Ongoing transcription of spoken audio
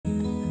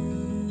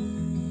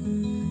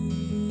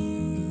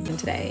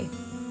today.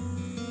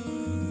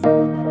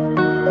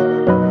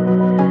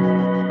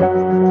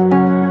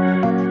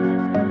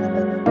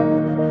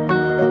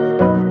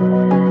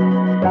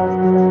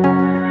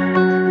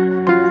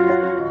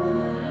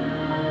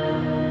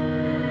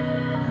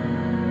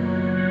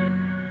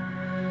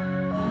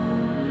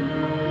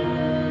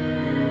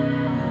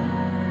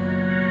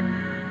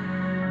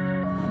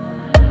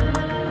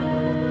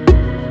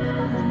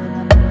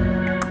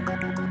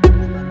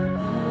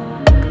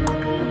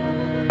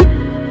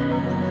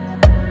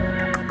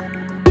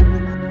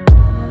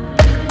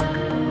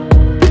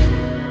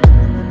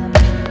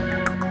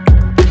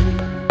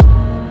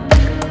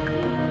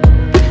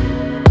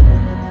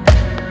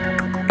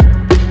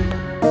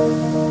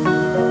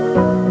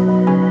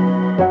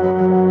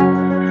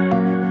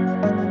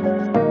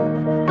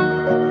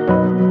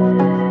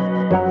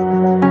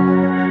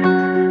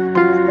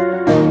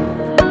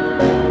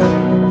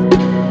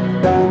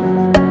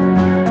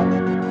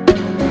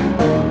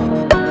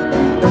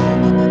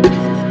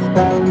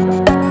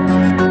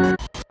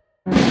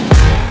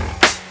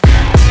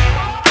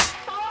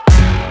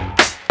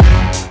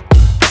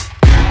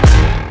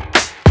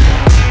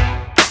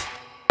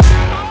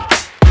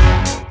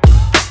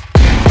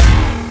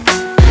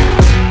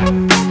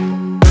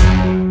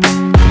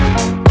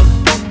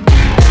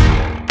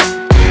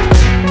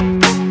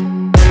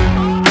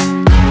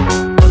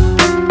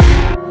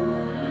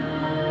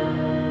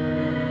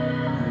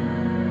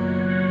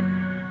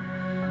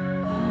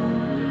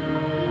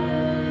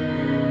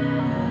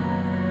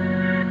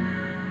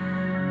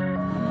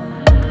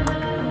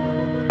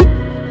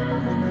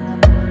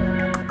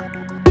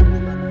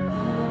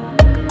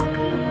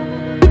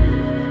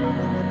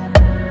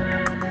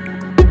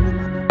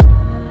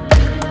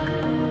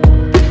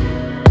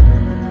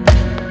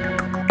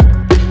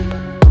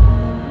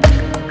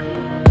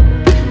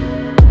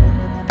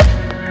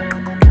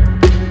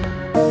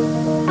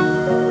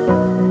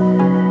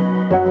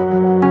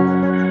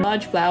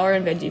 Large flower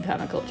and veggie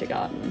permaculture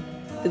garden.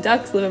 The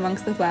ducks live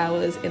amongst the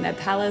flowers in their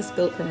palace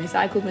built from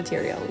recycled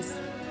materials.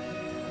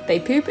 They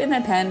poop in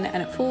their pen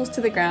and it falls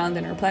to the ground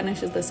and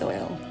replenishes the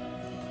soil.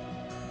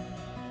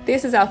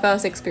 This is our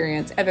first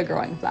experience ever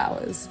growing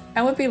flowers,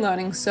 and we've been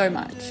learning so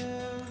much.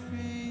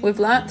 We've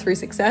learnt through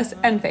success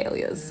and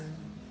failures.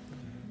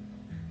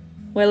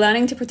 We're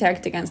learning to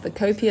protect against the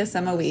copious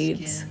summer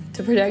weeds,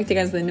 to protect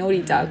against the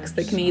naughty ducks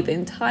that can eat the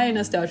entire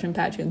nasturtium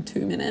patch in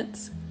 2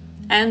 minutes,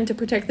 and to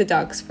protect the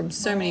ducks from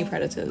so many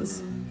predators.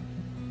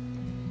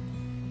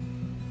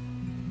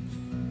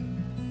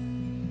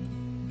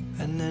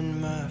 And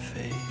then my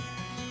face.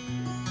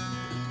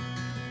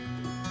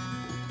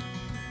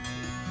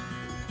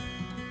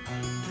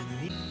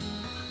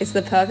 It's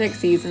the perfect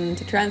season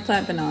to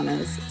transplant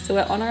bananas, so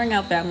we're honouring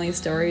our family's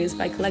stories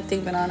by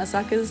collecting banana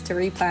suckers to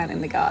replant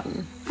in the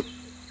garden.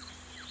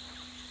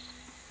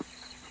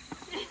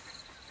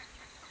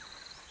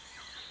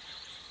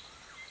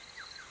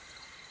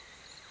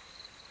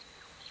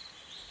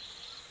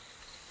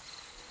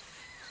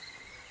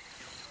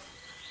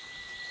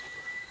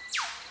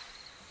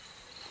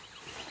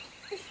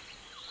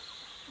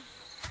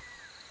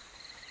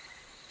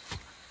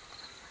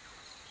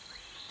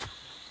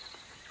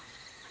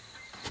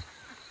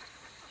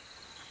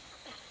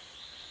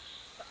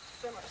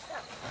 So much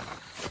stuff.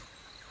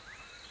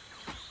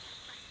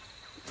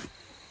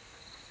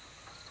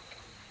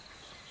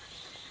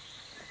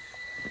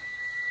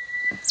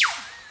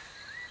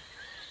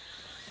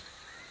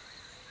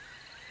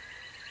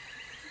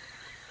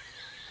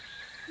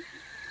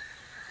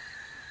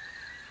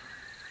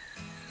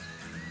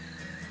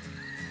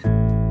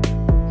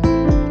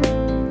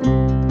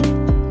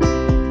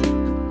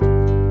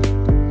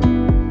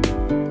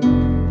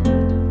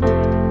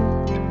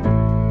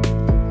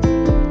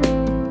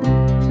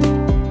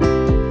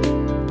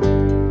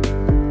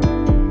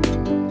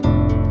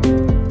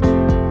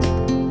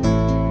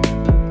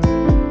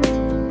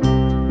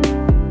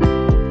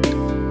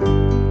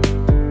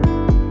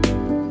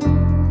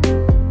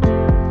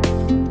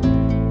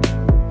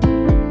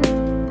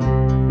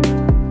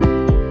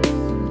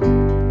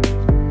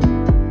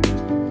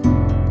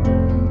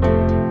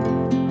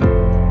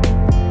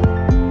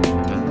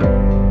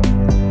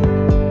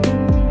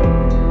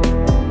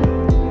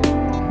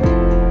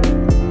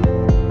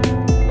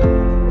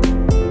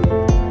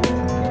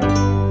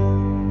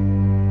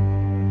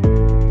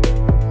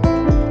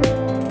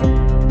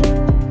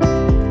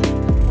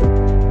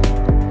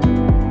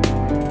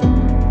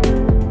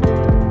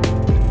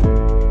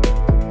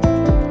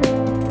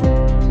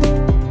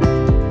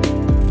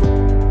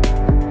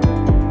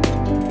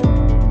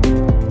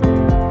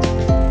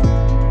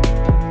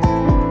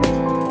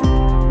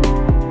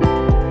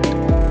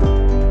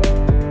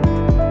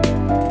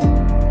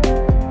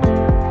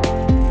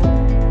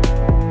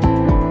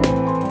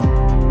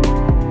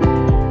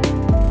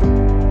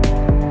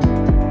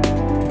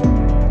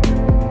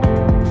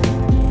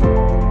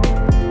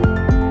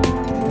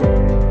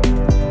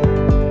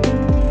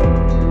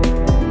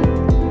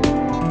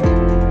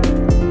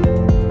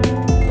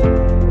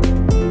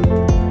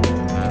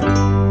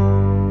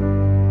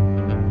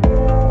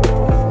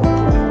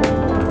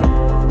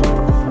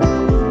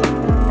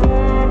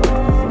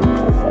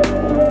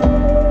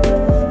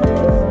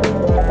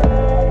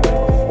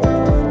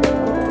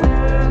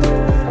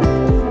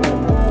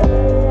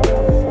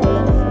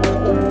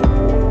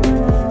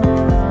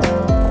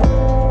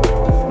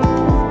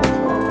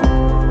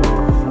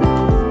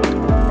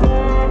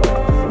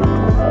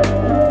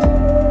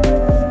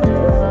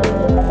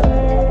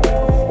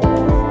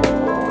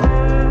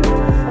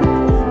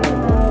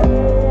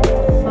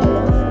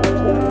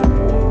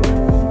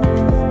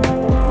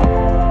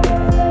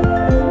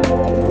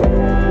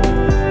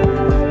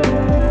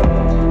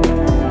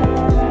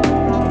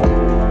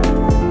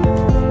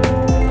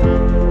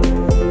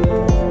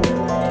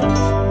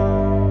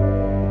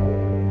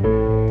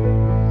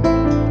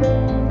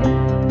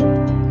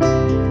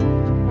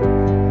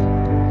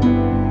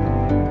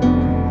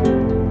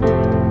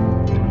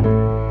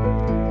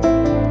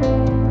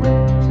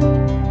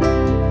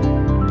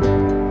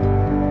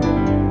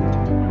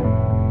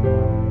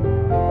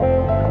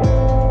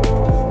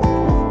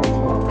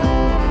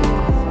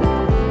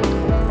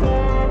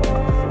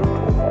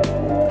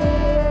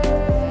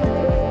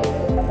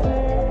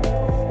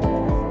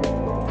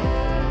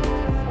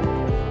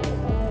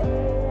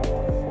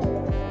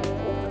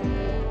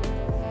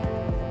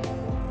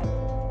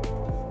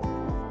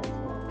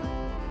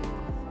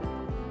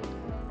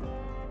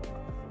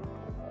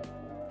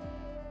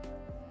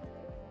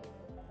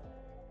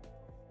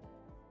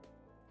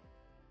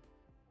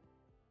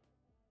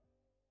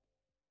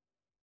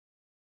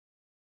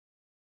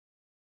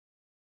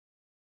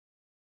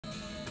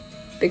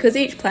 Because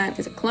each plant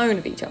is a clone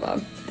of each other,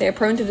 they are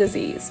prone to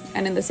disease,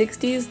 and in the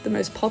 60s, the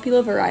most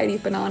popular variety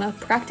of banana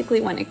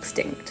practically went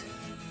extinct.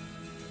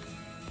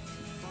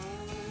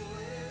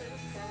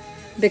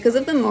 Because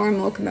of the more and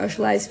more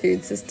commercialized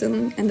food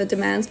system and the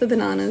demands for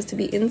bananas to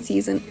be in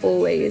season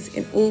always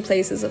in all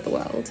places of the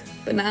world,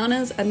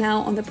 bananas are now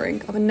on the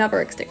brink of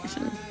another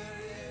extinction.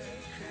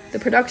 The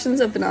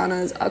productions of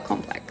bananas are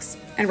complex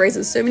and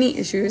raises so many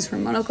issues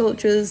from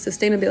monocultures,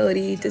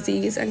 sustainability,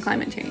 disease, and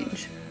climate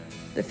change.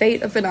 The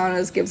fate of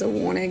bananas gives a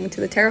warning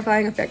to the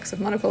terrifying effects of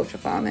monoculture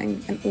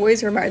farming and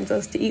always reminds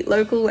us to eat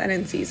local and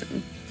in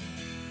season.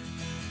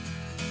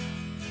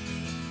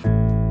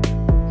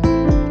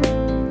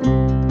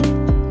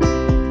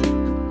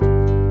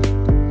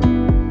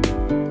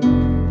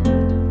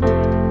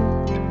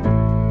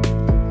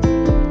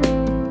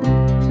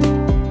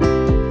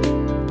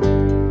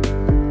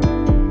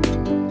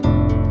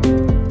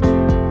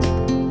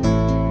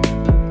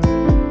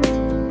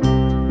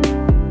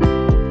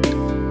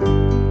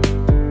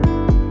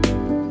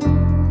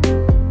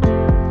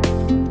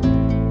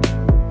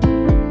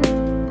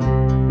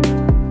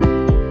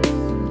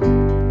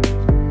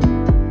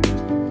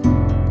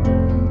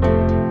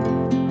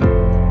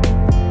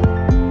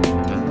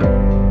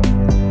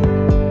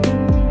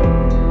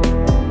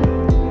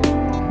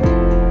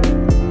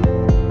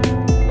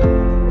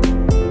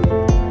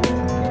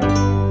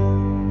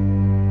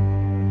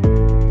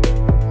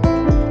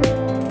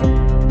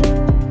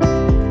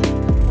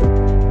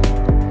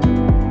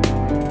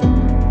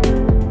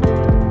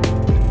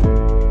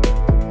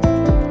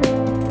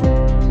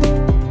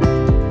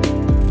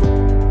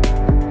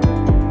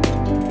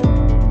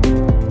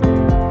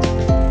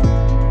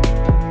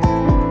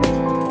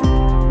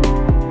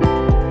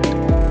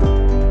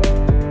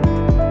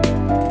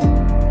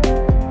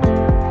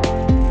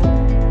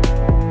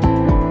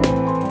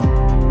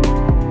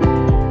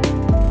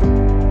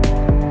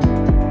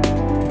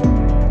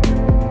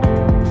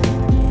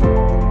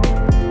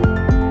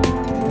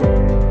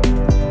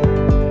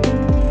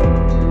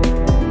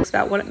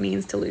 About what it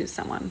means to lose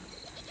someone.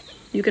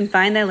 You can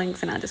find their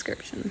links in our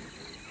description.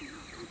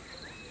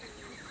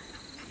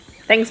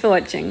 Thanks for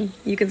watching.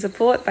 You can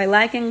support by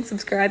liking,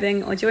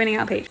 subscribing, or joining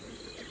our Patreon.